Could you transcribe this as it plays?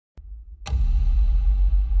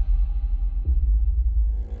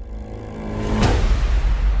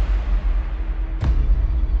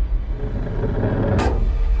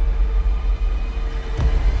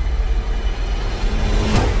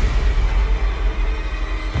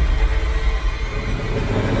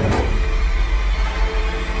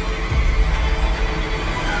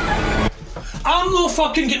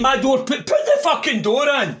fucking get my door, put the fucking door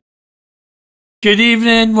in. Good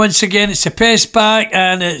evening, once again it's the Pest back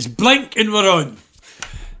and it's Blink and we're on.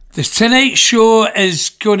 Tonight's show is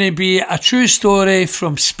going to be a true story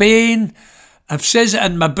from Spain. I've said it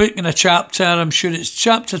in my book in a chapter, I'm sure it's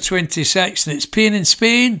chapter 26 and it's Pain in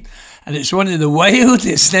Spain, and it's one of the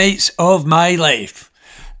wildest nights of my life.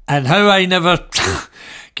 And how I never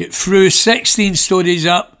get through 16 stories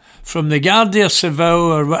up from the Guardia Civil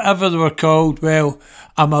or whatever they were called, well,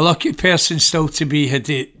 I'm a lucky person still to be here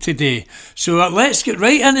today. So let's get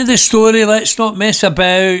right into the story. Let's not mess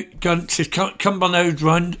about. Going to Cumbernauld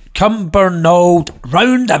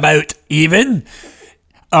roundabout even.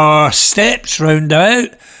 Or steps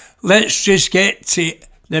roundabout. Let's just get to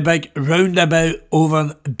the big roundabout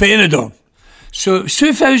over Benidorm. So it was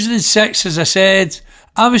 2006, as I said.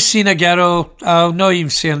 I was seeing a girl. I'll not even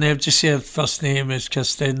say her name, just say her first name is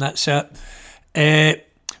Kirsten, that's it.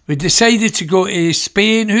 We decided to go to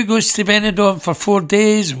Spain. Who goes to Benidorm for 4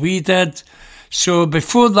 days? We did. So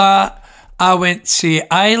before that, I went to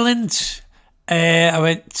Ireland. I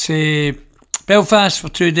went to Belfast for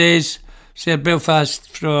 2 days. So Belfast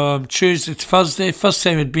from Tuesday to Thursday. First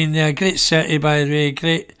time I'd been there. Great city, by the way.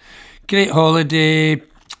 Great holiday.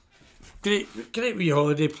 Great wee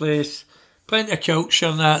holiday place. Plenty of culture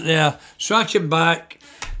and that there. So I came back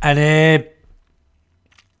and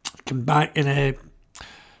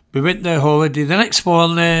we went on holiday. The next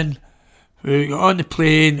morning, we got on the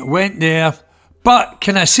plane, went there. But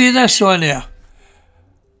can I say this on there?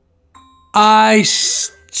 I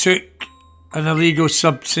took an illegal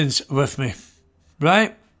substance with me,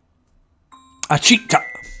 right? I cheeked it.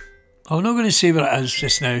 I'm not going to say what it is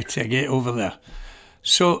just now to get over there.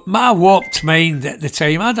 So my warped mind at the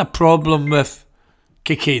time, I had a problem with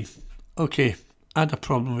cocaine. Okay, I had a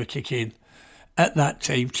problem with cocaine. At that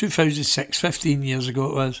time, 2006, 15 years ago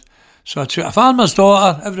it was. So I took a farmer's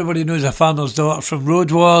daughter. Everybody knows a farmer's daughter from Road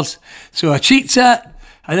Wars. So I cheated it.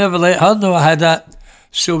 I never let her know I had it.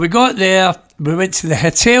 So we got there. We went to the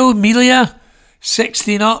Hotel Melia,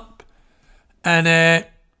 16 up. And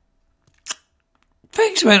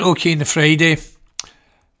things went okay on the Friday.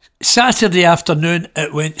 Saturday afternoon,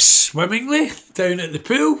 it went swimmingly down at the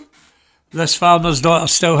pool. This farmer's daughter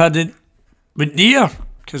still hadn't went near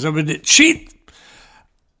because I wouldn't cheat.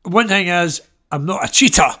 One thing is, I'm not a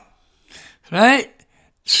cheater, right?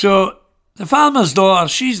 So the farmer's daughter,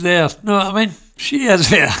 she's there. Know what I mean? She is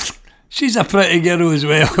there. She's a pretty girl as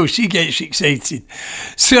well. She gets excited.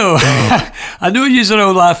 So I know you're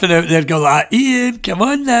all laughing out there, going like, Ian, come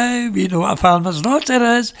on now. We know what a farmer's daughter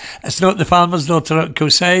is. It's not the farmer's daughter at Uncle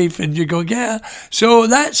Safe, and you go get her. So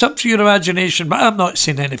that's up to your imagination, but I'm not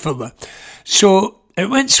saying any further. So it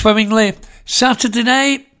went swimmingly. Saturday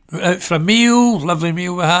night, went out for a meal, lovely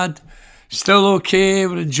meal we had. Still okay,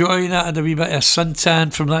 we're enjoying it. I had a wee bit of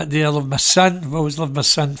suntan from that day. I love my son. I've always loved my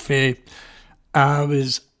son. I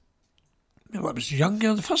was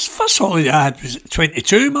younger. The first holiday I had was at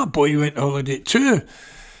 22. My boy went on holiday at 2.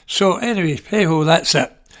 So anyway, hey ho, that's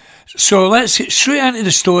it. So let's get straight into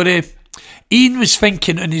the story. Ian was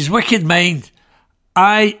thinking in his wicked mind,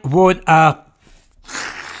 I want a...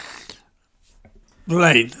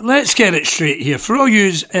 Right, let's get it straight here. For all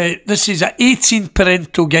yous, this is a 18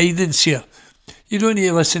 parental guidance here. You don't need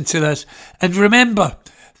to listen to this. And remember,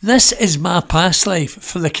 this is my past life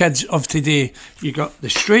for the kids of today. You got the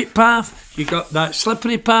straight path, you got that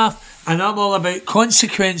slippery path, and I'm all about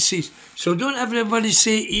consequences. So don't everybody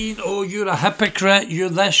say, Ian, oh, you're a hypocrite, you're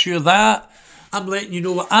this, you're that. I'm letting you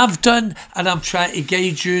know what I've done, and I'm trying to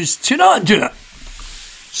guide you to not do it.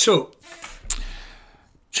 So,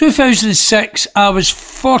 2006, I was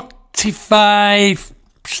 45,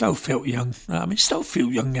 still felt young, you know what I mean? Still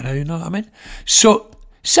feel younger now, you know what I mean? So,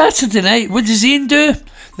 Saturday night, what does Ian do?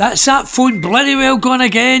 That's that phone bloody well gone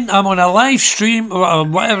again. I'm on a live stream, or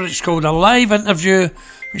whatever it's called, a live interview,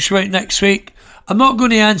 which will be out next week. I'm not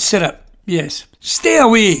going to answer it. Yes. Stay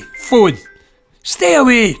away, phone. Stay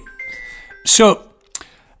away. So,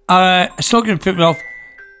 it's not going to put me off.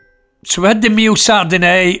 So we had the meal Saturday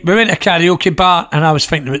night, we went to a karaoke bar, and I was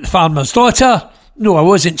thinking about the farmer's daughter. No, I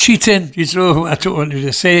wasn't cheating, you know what I don't want you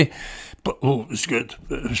to say. But, oh, it was good.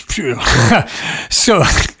 It was pure. So,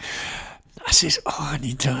 I says, oh, I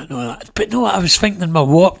need to know that. But no, I was thinking it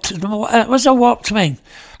was a warped mind.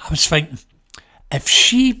 I was thinking, if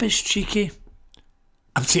she was cheeky,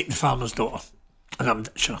 I'm taking the farmer's daughter. And I'm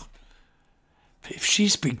ditching her. But if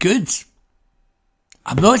she's be good,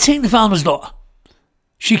 I'm not taking the farmer's daughter.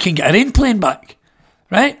 She can get her own plane back.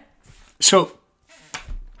 Right? So,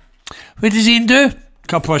 what does Ian do?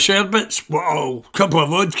 Couple of sherbets, wow. Couple of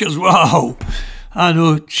vodkas, wow. I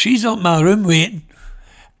know, she's up my room waiting.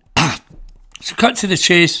 So cut to the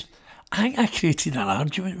chase. I think I created an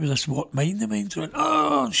argument with this what mind of mine. Went,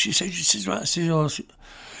 oh, and she says, what? I says, oh,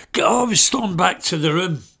 I was stormed back to the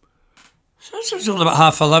room. So this was only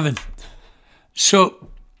about 11:30. So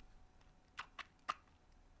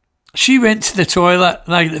she went to the toilet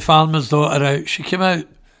and I got the farmer's daughter out. She came out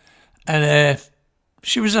and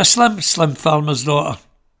she was a slim farmer's daughter.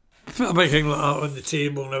 I put a big thing like that on the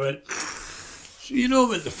table and I went, so you know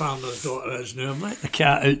what the farmer's daughter is now. I'm letting the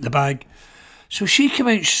cat out the bag. So she came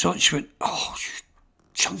out and she saw it, she went, oh, you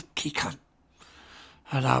chunky cunt.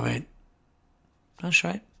 And I went, that's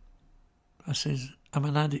right. I says, I'm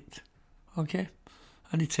an addict. Okay,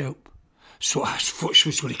 I need help. So I thought she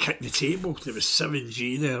was going to kick the table. There was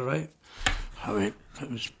 7G there, right? I went, it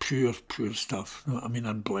was pure stuff. You know what I mean?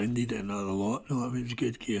 I blended it in a lot. You know what I mean? It was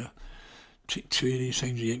good gear. Took 2 of these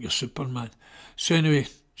things, you think you're Superman. So anyway,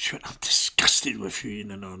 she went, I'm disgusted with you,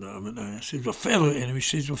 and all that. I went, I said, we fell out anyway.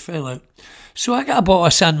 She says, we fell out. So I got a bottle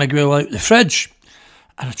of San Miguel out the fridge.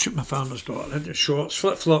 And I took my farmer's daughter in the shorts,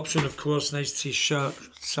 flip-flops on, of course, nice T-shirt,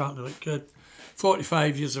 starting to look good.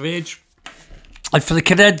 45 years of age. And for the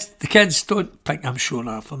kids don't think I'm showing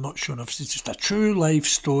off. I'm not showing off. It's just a true life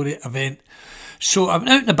story event. So I went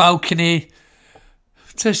out in the balcony,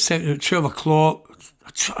 just at 12 o'clock. I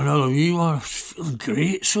took another wee one. I was feeling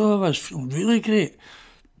great, so I was feeling really great.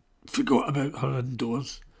 Forgot about her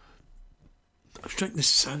indoors. I was drinking the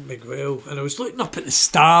San Miguel and I was looking up at the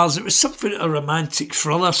stars. It was something a romantic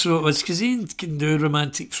thriller, so it was, because he can do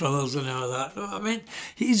romantic thrillers and all that. You know what I mean?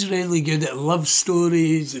 He's really good at love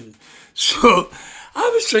stories, and so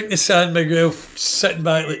I was drinking the San Miguel, sitting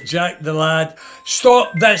back like Jack the Lad.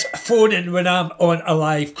 Stop this phoning when I'm on a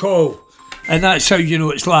live call. And that's how you know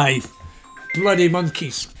it's live. Bloody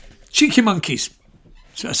monkeys. Cheeky monkeys.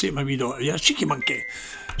 So I say to my wee daughter, yeah, cheeky monkey.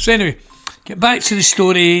 So anyway, get back to the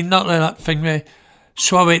story, not like that thing, right?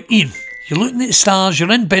 So I went, Ian, you're looking at the stars,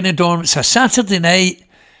 you're in Benidorm, it's a Saturday night.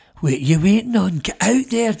 What you waiting on? Get out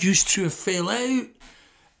there, used to have fell out.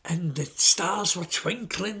 And the stars were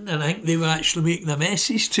twinkling, and I think they were actually making a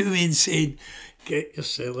message to me and saying, get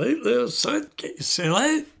yourself out there, son, get yourself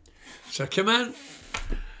out. So I come in.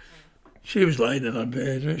 She was lying in her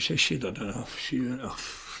bed, right? She'd done enough. She went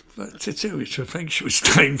off. But to tell you the truth, I think she was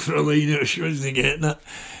trying for a line out, she wasn't getting it.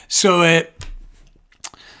 So I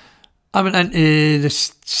went into the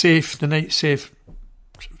safe, the night safe,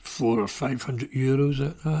 400 or 500 euros, you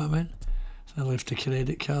know what I mean? So I left a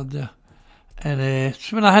credit card there. And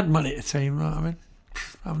so when I had money at the time, you know what I mean?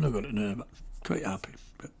 I've not got it now, but quite happy.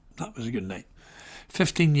 But that was a good night.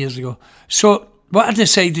 15 years ago. So what I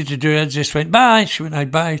decided to do, I just went, bye. She went,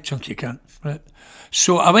 I'd bye, chunky cunt. Right.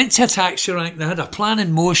 So I went to a taxi rank and I had a plan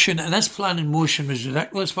in motion, and this plan in motion was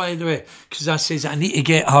ridiculous, by the way, because I says I need to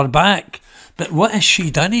get her back. But what has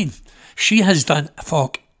she done? She has done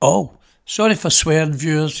fuck all. Sorry for swearing,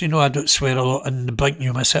 viewers. You know I don't swear a lot in the Blink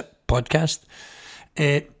MacDonald podcast.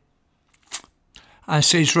 I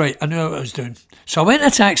says, right, I knew what I was doing. So I went to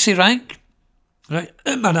a taxi rank, right,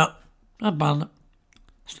 a minute, not bad,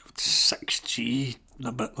 6G and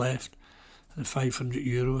a bit left, and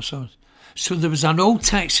 €500 or something. So there was an old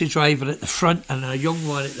taxi driver at the front and a young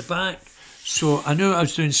one at the back. So I knew what I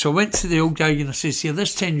was doing. So I went to the old guy and I says, here,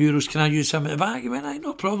 there's €10, can I use him at the back? He went, aye,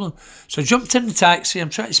 no problem. So I jumped in the taxi. I'm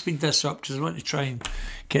trying to speed this up because I want to try and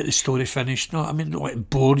get the story finished. No, I mean, I don't want to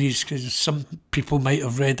bore you because some people might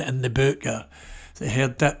have read it in the book or they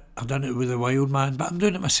heard that I've done it with a wild man, but I'm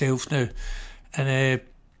doing it myself now. And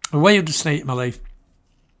the wildest night of my life.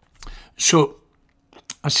 So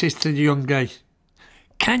I says to the young guy,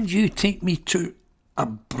 can you take me to a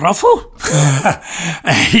brothel?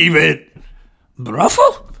 And he went,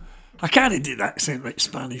 brothel? I can't do that accent like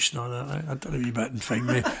Spanish and all that. I done a wee bit and find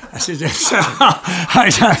me. I says,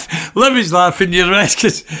 Livy's laughing, you're right,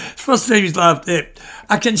 because first time he's laughed.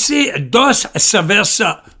 I can say dos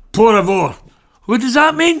cerveza, por favor. What does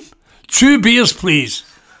that mean? 2 beers, please.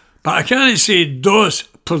 But I can't say dos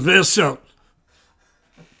cerveza,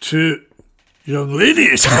 2 young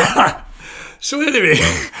ladies. So anyway,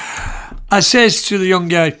 I says to the young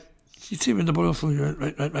guy, you take me in the brothel?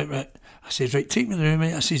 Right. I says, right, take me there,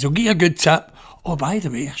 mate. I says, I'll give you a good tip. Oh, by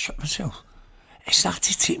the way, I shut myself. He started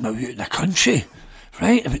to take me out in the country,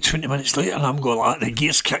 right? About 20 minutes later, and I'm going like, the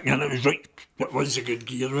gear's kicking in. It was right, it was a good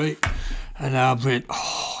gear, right? And I went,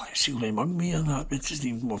 oh, it's really mug me and that. It doesn't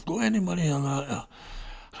even have got any money on that.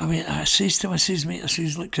 I mean, I says to him, I says, mate, I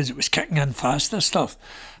says, look, because it was kicking in faster stuff.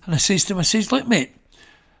 And I says to him, I says, look, mate,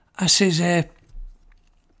 I says, are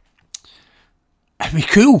we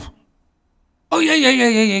cool? Oh,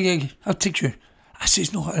 yeah, I'll take you. I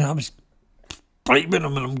says, no, I was bribing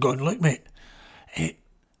him and I'm going, look, mate, see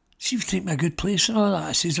if you take me a good place and all that.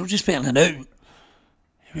 I says, I'll just be in and out.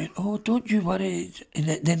 He went, oh, don't you worry. And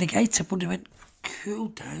then the guy tippled, he went, cool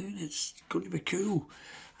down, it's going to be cool.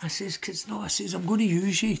 I says, kids, no, I says, I'm going to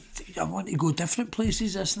use you. I want to go different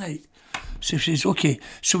places this night. So he says, okay.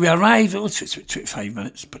 So we arrived, it took 25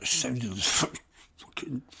 minutes, but it sounded like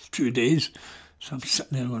fucking 2 days. So I'm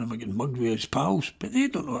sitting there going, I'm getting mugged with his pals, but they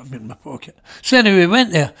don't know what I've got in my pocket. So anyway, we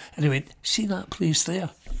went there, and he went, see that place there?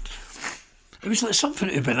 It was like something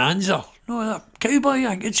out of Bonanza. No, that cowboy,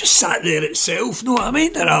 it just sat there itself, know what I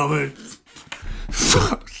mean? And I went,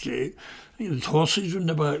 fuck's sake. There's horses in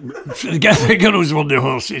the back. The girls were the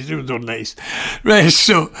horses, they were nice. Right,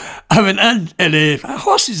 so I went in, and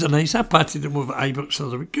horses are nice. I patted them over Ibrox, so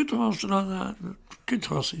they were good horses and all that. Good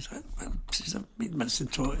horses. I've made mince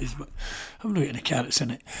and tortoise, but I'm not getting the carrots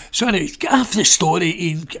in it. So anyway, get off the story,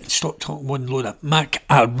 Ian. Stop talking one load of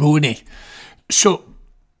macaroni. So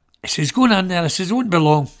he says, going in there. I says, it won't be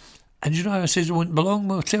long. And you know how I says it won't be long?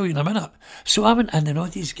 Well, I'll tell you in a minute. So I went in, and all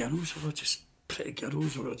these girls were just pretty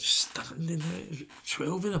girls were just standing there,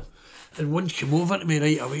 12 of them. And one came over to me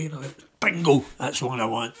right away, and I went, bingo, that's what I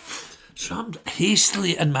want. So I'm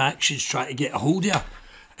hastily in my actions trying to get a hold of her.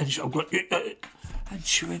 And so I'm going, and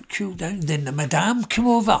she went, cool down. Then the madame came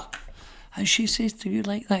over, and she says, do you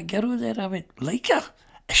like that girl there? I went, like her?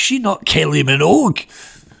 Is she not Kelly Minogue?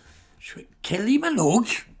 She went, Kelly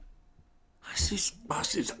Minogue? I says,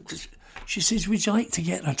 she says, would you like to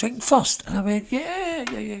get her a drink first? And I went, yeah.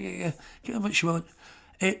 Get how much you want.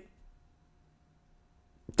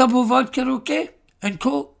 Double vodka, okay? And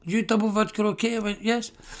Coke? You double vodka, okay? I went,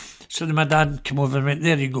 yes. So then my dad came over and went,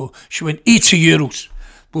 there you go. She went, €80.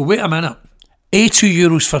 Well, wait a minute.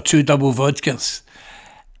 €80 for 2 double vodkas.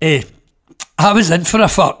 I was in for a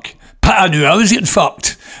fuck. But I knew I was getting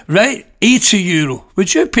fucked. Right? €80.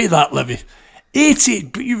 Would you pay that, Livy? 80,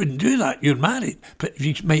 but you wouldn't do that, you're married. But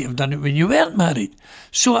you might have done it when you weren't married.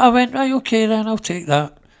 So I went, right, okay then, I'll take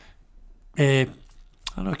that. I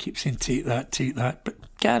know I keep saying take that, but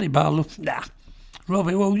Gary Barlow, nah.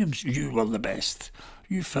 Robbie Williams, you were the best.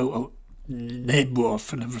 You felt out Ned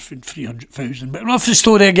Worth and everything, 300,000. But off the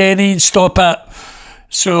story again, Ian, stop it.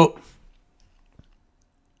 So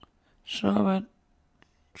I went,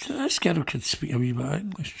 so this girl could speak a wee bit of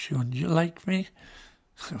English. She went, do you like me?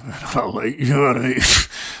 I like you, alright.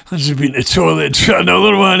 I just been to the toilet for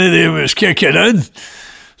another one of them was kicking in.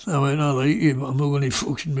 So I went, I like you, but I'm not going to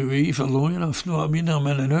fucking be with you for long enough, know what I mean? I'm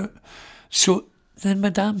in and out. So then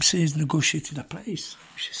Madame says, negotiated a price.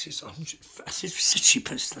 She says, 150. I said, it's the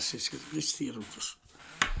cheapest. I says, this here will just.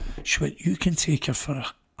 She went, you can take her for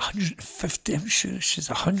 150, I'm sure she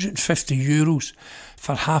says €150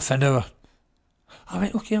 for half an hour. I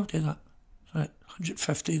went, okay, I'll do that. Right.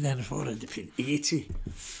 150, then I've already paid 80.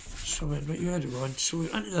 So I went, right, you had it on. So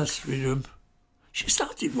we into this room. She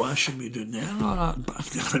started washing me down there and all that,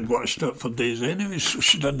 but I'd watched it for days anyway, so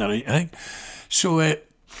she done the right thing. So then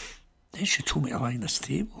she told me to lie on this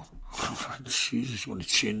table. She's just going to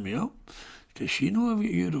chain me up. Does she know I've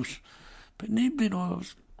got euros? But nobody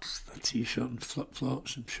knows. A t-shirt and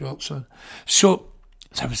flip-flops and shorts on. So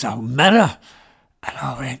there was a mirror, and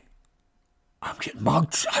I went, I'm getting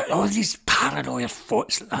mugged. All these paranoia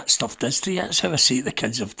thoughts that stuff does to you. That's how I say to the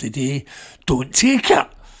kids of today, don't take it.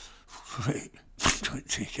 Right, don't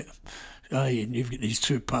take it. Aye, and you've got these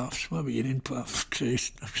 2 paths. What about your own path?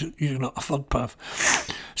 Christ, you're not a third path.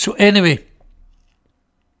 So anyway,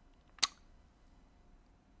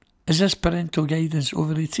 is this parental guidance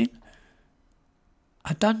over 18?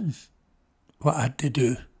 I done what I had to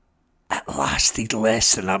do. It lasted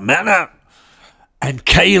less than a minute. And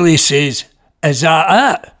Kylie says, is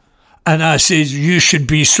that it? And I says, you should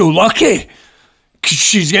be so lucky, because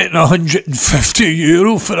she's getting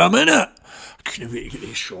 €150 for a minute. I couldn't wait to get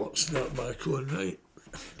these shorts and that back on, right?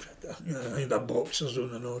 I had the boxers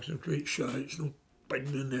on and all, they're great shy, it's no big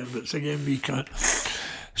in there, but it's again, we can't.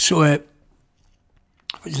 So, I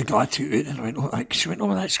was glad to eat, and I went, oh, she went,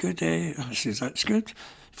 oh, that's good. I says, that's good.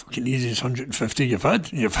 Fucking easiest 150 you've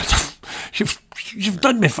had. You've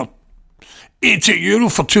done me for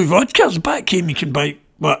 €80 for 2 vodkas. Back home you can buy,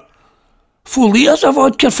 what, 4 litres of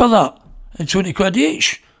vodka for that, and 20 quid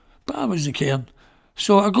each. But I wasn't caring.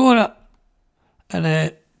 So I got it, and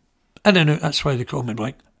in and out, that's why they call me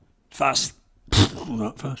Blink. Fast.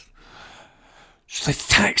 Not fast. So the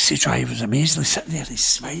taxi driver's amazingly sitting there, he's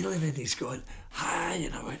smiling and he's going, hi,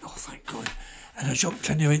 and I went, oh, thank God. And I jumped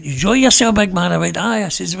in, he went, enjoy yourself, big man. I went, aye. I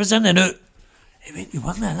says, it was in and out. He went, you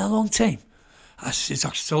weren't there in a long time. I says,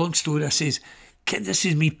 it's a long story. I says, this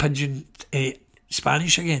is me pidgin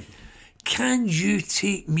Spanish again. Can you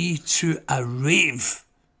take me to a rave?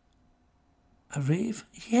 A rave?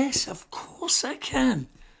 Yes, of course I can.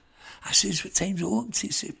 I says, what time's it open?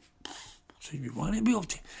 He said, So you want to be able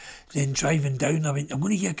to. Then driving down, I went, I'm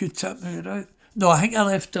going to get a good tip now, right? No, I think I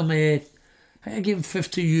left him, I think I gave him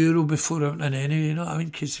 €50 before I went in anyway, you know what I mean?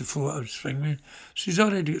 Because he thought I was swinging. So he's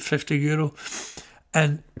already got €50.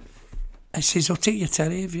 And I says, I'll take you to a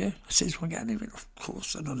rave, yeah? I says, we're getting it. Of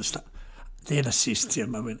course, I understand. Then I says to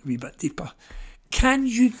him, I went a wee bit deeper, can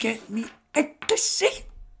you get me a pussy?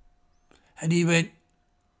 And he went,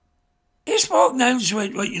 he spoke now and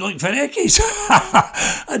went, what, you like for eckies?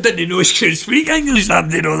 I didn't know he could speak English, I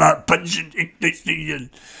didn't know that punching.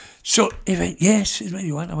 So he went, yes, he says, what do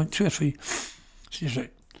you want? I went 2 or 3. She says,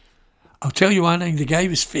 right, I'll tell you one thing, the guy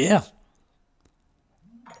was fair.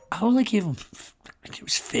 I only gave him, it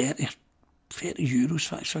was €30 for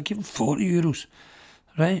it, so I gave him €40,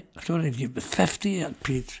 right? I don't even give him 50, I'd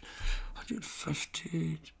paid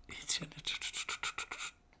 150, 80,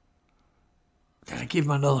 then I gave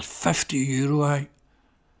him another €50, right?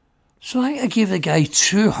 So I think I gave the guy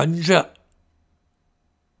 200.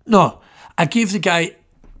 No, I gave the guy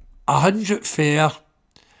 100 fare.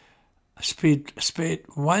 I spent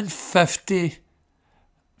 150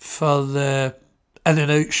 for the in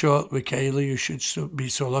and out shot with Kylie. You should be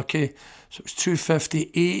so lucky. So it was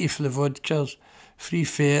 250, 80 for the vodkas,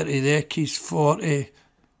 330, the eckies, 40.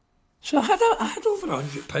 So I had over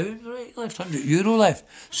 £100, right? Left €100 left.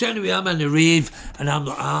 So anyway, I'm in the rave and I'm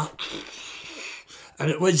like, and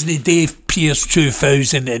it was the Dave Pearce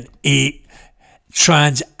 2008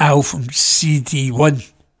 Trans Album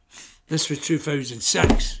CD1. This was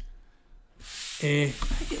 2006. I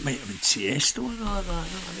think it might have been Tiesto and all that,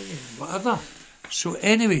 whatever. So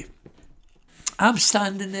anyway, I'm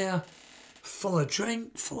standing there, full of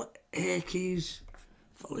drink, full of eckies,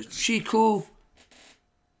 full of Chico.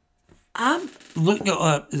 I'm looking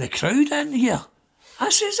at the crowd in here. I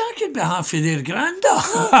says, I could be half of their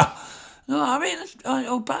granda. No, I mean,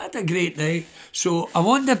 but I had a great night. So I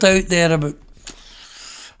wandered out there about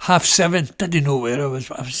 7:30, didn't know where I was,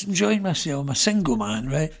 but I was enjoying myself. I'm a single man,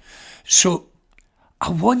 right? So I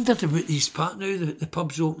wondered about these parts now, the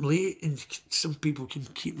pub's open late and some people can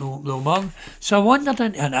keep them open all morning. So I wandered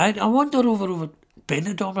into a night. I wandered over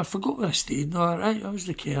Benidorm. I forgot where I stayed. No, right, I was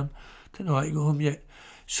the cairn. Didn't know how to go home yet.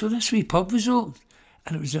 So this wee pub was open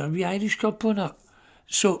and it was a wee Irish couple on it.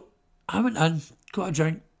 So I went in, got a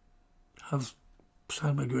drink, have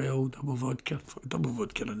San Miguel, double vodka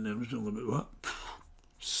in there was only about what?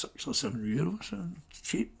 €6 or €7, so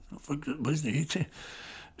cheap. It wasn't 80.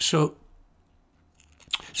 So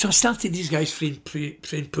I started these guys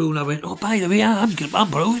playing pool and I went, oh, by the way, I'm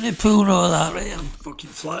brilliant at pool and all that, right? I'm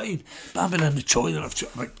fucking flying. But I've been in the toilet, I've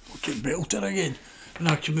took my fucking belter again. And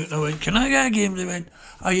I came out and I went, can I get a game? They went,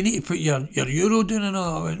 oh, you need to put your euro down and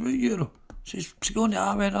all. I went, what euro? Says, go on.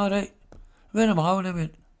 I went, all right. Where am I? And I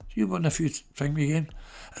went, you won a few things again.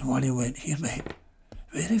 And one he went, here, mate,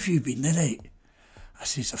 where have you been tonight? I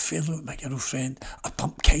says, I fell out with my girlfriend, I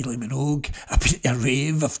pumped Kylie Minogue, I been to a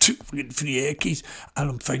rave, I've took fucking 3 eckies, and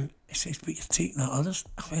I'm thinking, he says, but you're taking that others?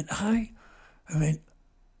 I went, aye. I went,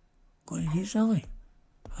 going easily.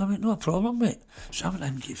 I went, no problem, mate. So I went in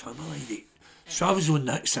and gave him a lady. So I was on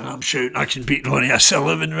next and I'm shouting, I can beat Ronnie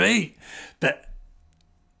O'Sullivan, right? But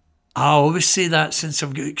I always say that since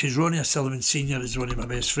I've got, because Ronnie O'Sullivan Senior is one of my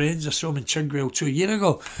best friends. I saw him in Chigwell 2 years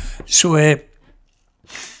ago. So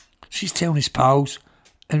she's telling his pals,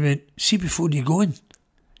 and went, see, before you go in,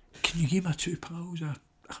 can you give my 2 pals? I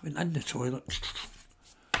went in the toilet.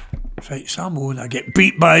 Right, so I'm on, I get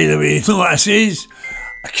beat, by the way. You know what I says?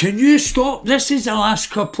 Can you stop? This is the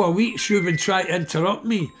last couple of weeks you've been trying to interrupt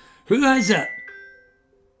me. Who is it?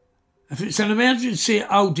 If it's an emergency,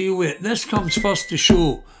 I'll deal with it. This comes first to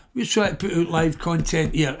show. We try to put out live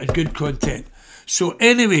content here and good content. So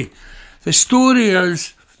anyway, the story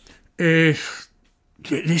is,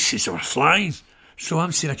 this is our flying. So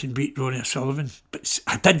I'm saying I can beat Ronnie O'Sullivan, but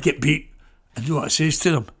I did get beat. I know what I says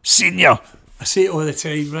to them. Senior. I say it all the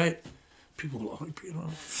time, right? People like Peter.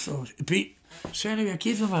 So beat. So anyway, I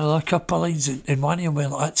gave them a couple of lines and one of them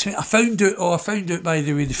went like that to me. I found out, by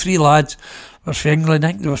the way, the 3 lads were from England. I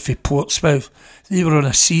think they were from Portsmouth. They were on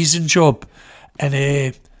a season job. And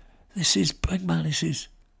they says, Blink man, he says,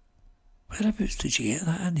 whereabouts did you get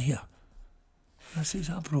that in here? And I says,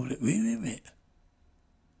 I brought it with me, mate.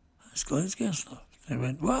 That's Glasgow stuff. They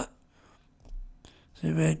went, what?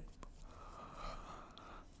 They went,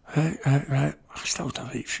 right. I still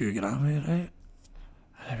have a few gram here, right?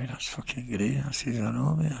 And I went, that's fucking great. I says, I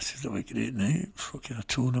know, mate. I says, that was a great night. Fucking, I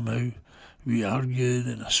told them out. We argued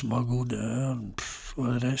and I smuggled her and all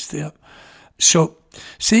the rest of it. So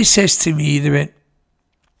he says to me, they went,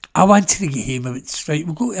 I wanted to get home about, right,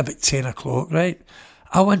 we'll go to about 10 o'clock, right?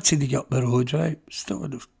 I wanted to get up the road, right? Still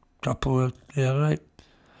with a couple there, right?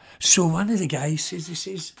 So one of the guys says,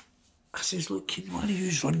 I says, look, can one of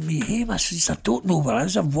you run me home? I says, I don't know where it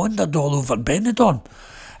is. I've wandered all over Benidorm.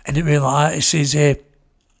 And it went like that. He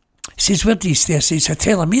says, where do you stay? I says,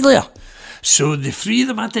 Hotel Amelia. So the three of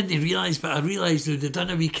them, I didn't realise, but I realised they'd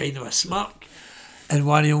done a wee kind of a smirk. And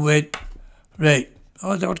one of them went, right.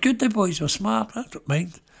 Oh, they were good, the boys were smart. I don't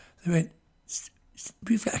mind. They went,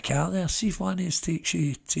 we've got a car there. See if one of us takes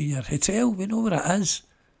you to your hotel. We know where it is.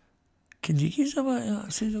 Can you give them a? I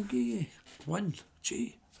says, I'll give you one.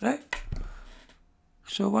 Gee, right.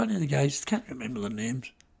 So one of the guys, can't remember their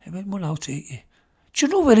names, he went, well, I'll take you. Do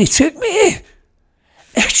you know where he took me to?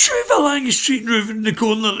 It's over Lang Street and over in the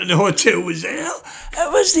corner and the hotel was there.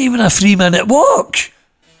 It wasn't even a 3-minute walk.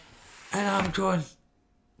 And I'm going,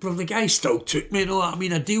 well, the guy still took me, you know what I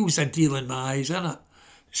mean? A deal's a deal in my eyes, isn't it?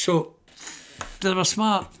 So, they were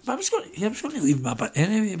smart. I was going to leave him a bit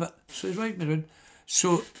anyway, but so he's right me round.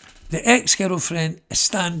 So, the ex-girlfriend is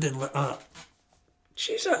standing like that.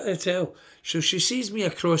 She's at the hotel. So she sees me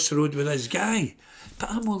across the road with this guy. But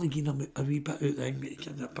I'm only giving him a wee bit out there and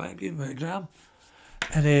getting that back, giving him a gram.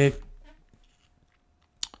 And I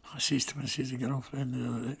says to him, I says, the girlfriend,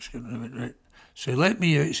 the ex-girlfriend, I went, right. So he let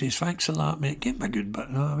me out, he says, thanks for that, mate. Give me a good bit,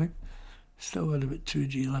 you know what I mean? Still had about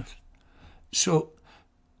 2G left. So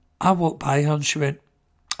I walked by her and she went,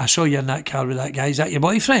 I saw you in that car with that guy. Is that your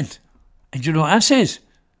boyfriend? And you know what I says?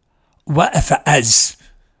 What if it is?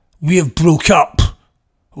 We have broke up.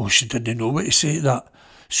 Oh, she didn't know what to say to that.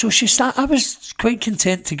 So I was quite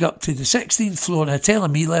content to go up to the 16th floor and I tell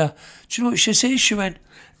Amelia, do you know what she says? She went,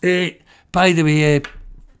 by the way,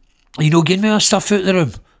 you know, give me my stuff out the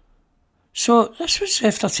room. So this was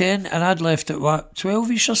after 10 and I'd left at what,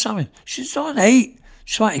 12ish or something. She said, all right.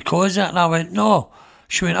 She wanted to cause it and I went, no.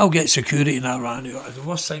 She went, I'll get security, and I ran out. The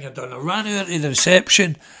worst thing I'd done, I ran out to the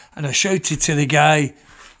reception and I shouted to the guy,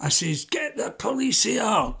 I says, get the police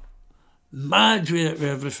here. Mad with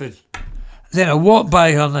everything. Then I walked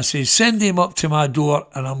by her and I says, send him up to my door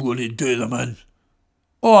and I'm going to do them in.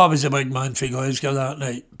 Oh, I was a big man for Glasgow that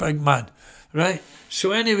night. Big man. Right?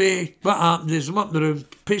 So anyway, what happened is I'm up in the room,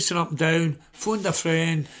 pacing up and down, phoned a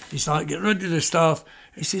friend, he's like, get rid of the stuff.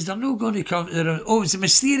 He says, they're not going to come to the room. Oh, it's a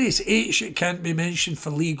mysterious H that can't be mentioned for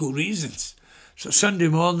legal reasons. So Sunday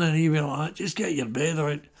morning, he went like, just get your bed. I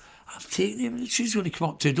went, I'm taking him, and she's going to come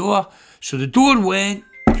up to the door. So the door went,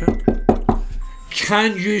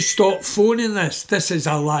 can you stop phoning this? This is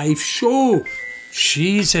a live show.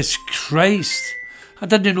 Jesus Christ. I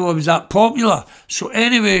didn't know I was that popular. So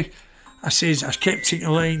anyway, I says, I kept taking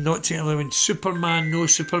a line, not taking a line. Superman, no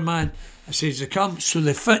Superman. I says, they come. So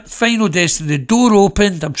the final destiny, the door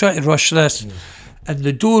opened. I'm trying to rush this. And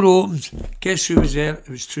the door opened. Guess who was there? It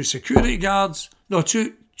was two security guards. No,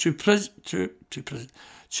 two police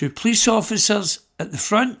officers at the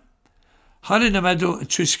front, her in the middle, and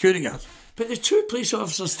two security guards. But the two police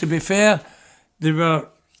officers, to be fair, they were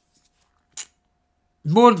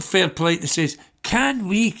more than fair polite. They says, can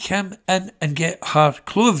we come in and get her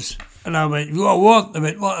clothes? And I went, what I want? They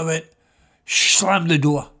went, what? I went, slam the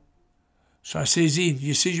door. So I says, Ian,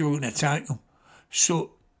 you said you were going to attack them.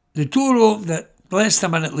 So the door opened it, less than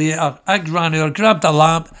a minute later, I ran over, grabbed a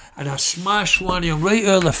lamp, and I smashed one of them right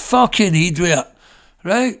out of the fucking head with it.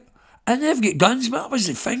 Right? And they've got guns, but that was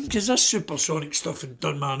the thing, because this supersonic stuff had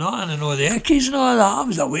done my nothing and all the eckies and all that. I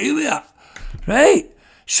was away with it. Right?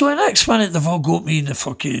 So the next minute they've all got me in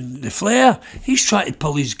the flare. He's trying to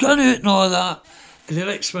pull his gun out and all that. And the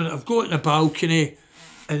next minute I've got in the balcony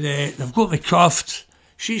and they've got me cuffed.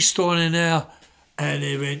 She's standing there and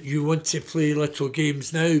they went, you want to play little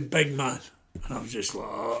games now, big man? And I was just like,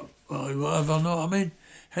 oh, well, whatever, know what I mean?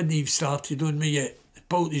 Hadn't even started on me yet. They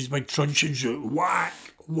pulled these big truncheons out, whack,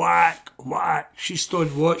 whack, whack. She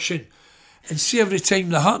stood watching. And see, every time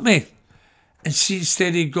they hit me, and see,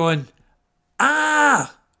 instead of going,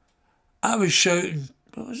 ah, I was shouting,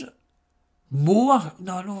 what was it? More?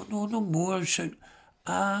 No, more. I was shouting,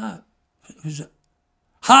 ah, what was it?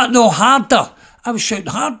 Harder. I was shouting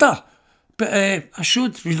harder. But I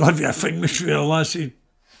showed Olivia a thing where a lassie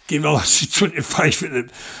gave a lassie 25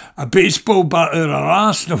 with a baseball bat out of her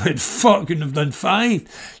arse, and I went, fucking have done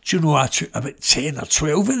 5. Do you know, I took about 10 or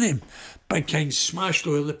 12 of them. Big kind smashed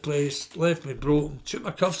all over the place, left me broken, took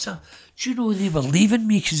my cuffs off. Do you know they were leaving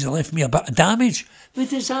me because they left me a bit of damage? What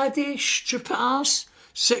does that do, stupid arse?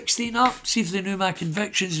 16 up, see if they knew my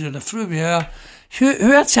convictions, and they threw me out.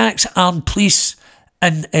 Who attacks armed police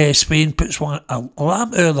in Spain puts a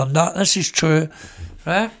lamp out than that? This is true,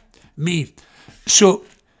 right? Me. So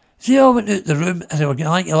they all went out the room and they were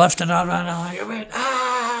like a lift, and I ran and I went,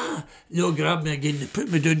 ah! They all grabbed me again, they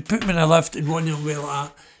put me down, put me in a lift, and one of them went like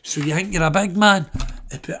that. So you think you're a big man?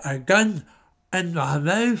 They put a gun in my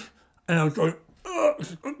mouth, and I was going, ugh.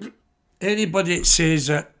 Anybody that says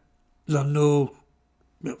that they're no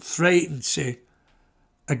frightened, say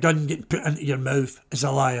a gun getting put into your mouth is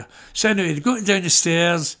a liar. So anyway, they got down the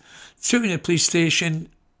stairs, took me to the police station.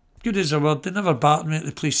 Good as a word, they never battered me at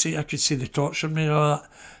the police station. I could see they tortured me and all that.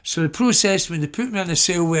 So they processed me, they put me in a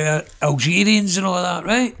cell with Algerians and all that,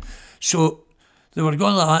 right? So they were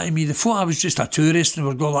going like that to me. They thought I was just a tourist, and they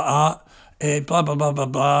were going like that. Blah, blah, blah, blah,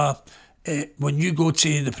 blah. When you go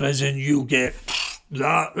to the prison, you'll get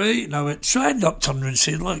that, right? And I went, so I ended up turning and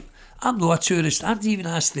saying, look, I'm not a tourist. I didn't even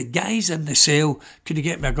ask the guys in the cell, could they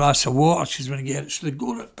get me a glass of water? She's going to get it. So they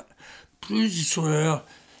go, bruises to her.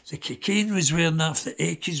 The cocaine was wearing off, the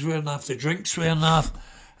Eckies wearing off, the drinks wearing off.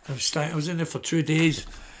 I was in there for 2 days.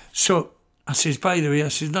 So I says, by the way, I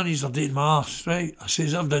says, none of these are dating my arse, right? I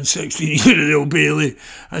says, I've done 16 years at the Old Bailey.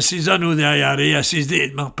 I says, I know the IRA. I says,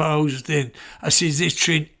 dating my pals. Then I says, they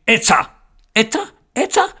train ETA. And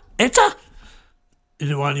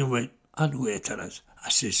the one went, I know what ETA is. I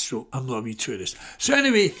says, so I'm not a wee tourist. So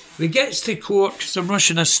anyway, we gets to court because I'm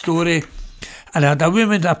rushing a story, and I had a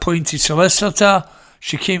woman appointed solicitor.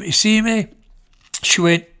 She came to see me. She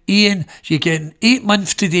went, Ian, you're getting 8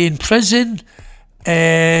 months today in prison.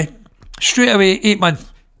 Straight away, 8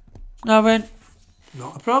 months. And I went,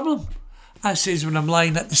 not a problem. I says, when I'm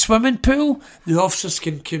lying at the swimming pool, the officers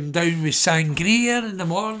can come down with sangria in the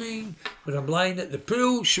morning. When I'm lying at the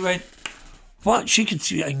pool, she went, what? She could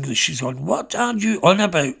see English. She's on, what are you on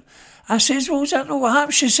about? I says, well, is that not what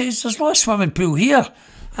happened? She says, there's no swimming pool here.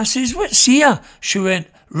 I says, what's here? She went,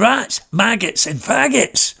 rats, maggots and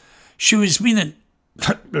faggots. She was meaning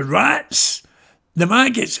the rats, the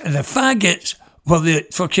maggots and the faggots were the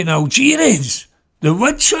fucking Algerians. They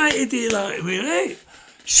would try to do that to me, right?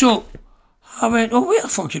 So I went, oh, wait a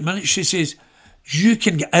fucking minute. She says, you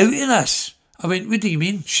can get out of this. I went, what do you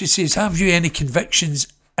mean? She says, have you any convictions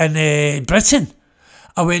in Britain?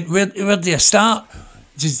 I went, where do you start?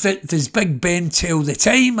 Does Big Ben tell the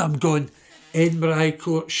time? I'm going, Edinburgh High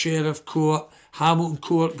Court, Sheriff Court, Hamilton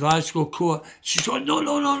Court, Glasgow Court. She's going, no.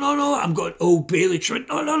 I'm going, Old Bailey. She went,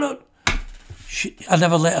 no. I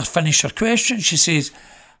never let her finish her question. She says,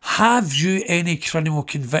 have you any criminal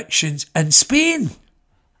convictions in Spain?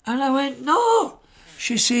 And I went, no.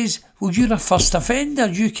 She says, well, you're a first offender.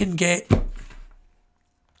 You can get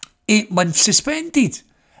 8 months suspended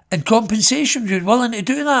and compensation. You're willing to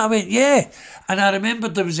do that? I went, yeah. And I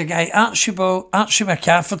remembered there was a guy, Archie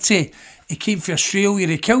McCafferty. He came from Australia.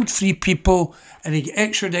 He killed 3 people and he got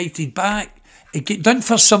extradited back. He got done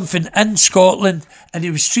for something in Scotland and he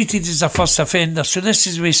was treated as a first offender. So this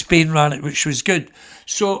is where Spain ran it, which was good.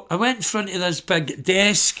 So I went in front of this big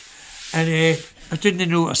desk and I didn't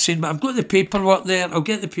know what I was saying, but I've got the paperwork there. I'll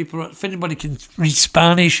get the paperwork. If anybody can read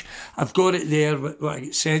Spanish, I've got it there, what I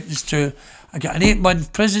get sentenced to. I got an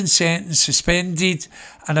 8-month prison sentence, suspended,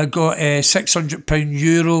 and I got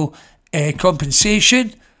 €600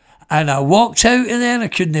 compensation. And I walked out of there, I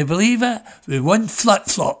couldn't believe it, with one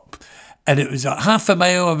flip-flop. And it was at half a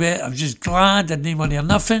mile away. I was just glad I didn't money or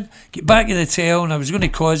nothing. Get back to the hotel and I was going to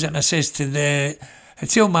cause it, and I says to the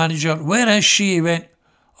hotel manager, where is she? He went,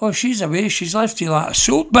 oh, she's away. She's left you like a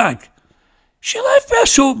soap bag. She left me a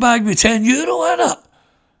soap bag with €10 in it.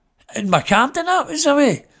 And my card and that was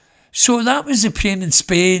away. So that was the pain in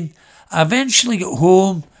Spain. I eventually got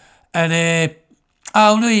home and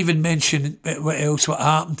I'll not even mention what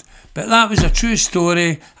happened. But that was a true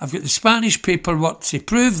story. I've got the Spanish paperwork to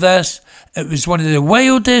prove this. It was one of the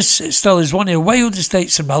wildest, it still is one of the wildest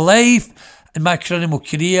nights in my life, in my criminal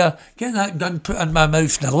career. Getting that gun put in my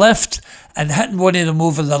mouth in the lift and hitting one of them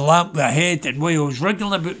over the lamp with a head, and while I was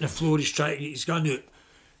wriggling about on the floor, he's trying to get his gun out.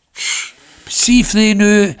 See if they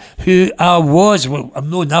knew who I was. Well, I'm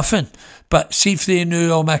no nothing. But see if they knew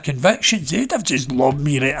all my convictions, they'd have just lobbed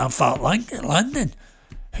me right off that landing.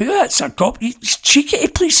 Who that's a cop? It's cheeky to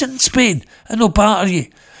police in Spain and they'll batter you.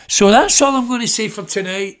 So that's all I'm going to say for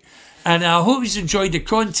tonight. And I hope you've enjoyed the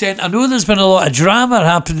content. I know there's been a lot of drama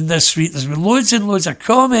happening this week. There's been loads and loads of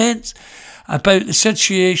comments about the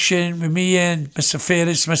situation with me and Mr.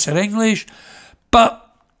 Ferris, Mr. English.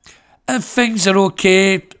 But if things are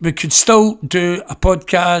okay, we could still do a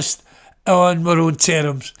podcast on our own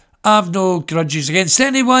terms. I've no grudges against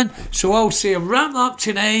anyone. So I'll say wrap up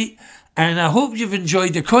tonight. And I hope you've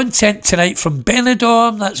enjoyed the content tonight from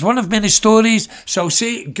Benidorm. That's one of many stories. So I'll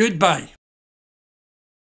say goodbye.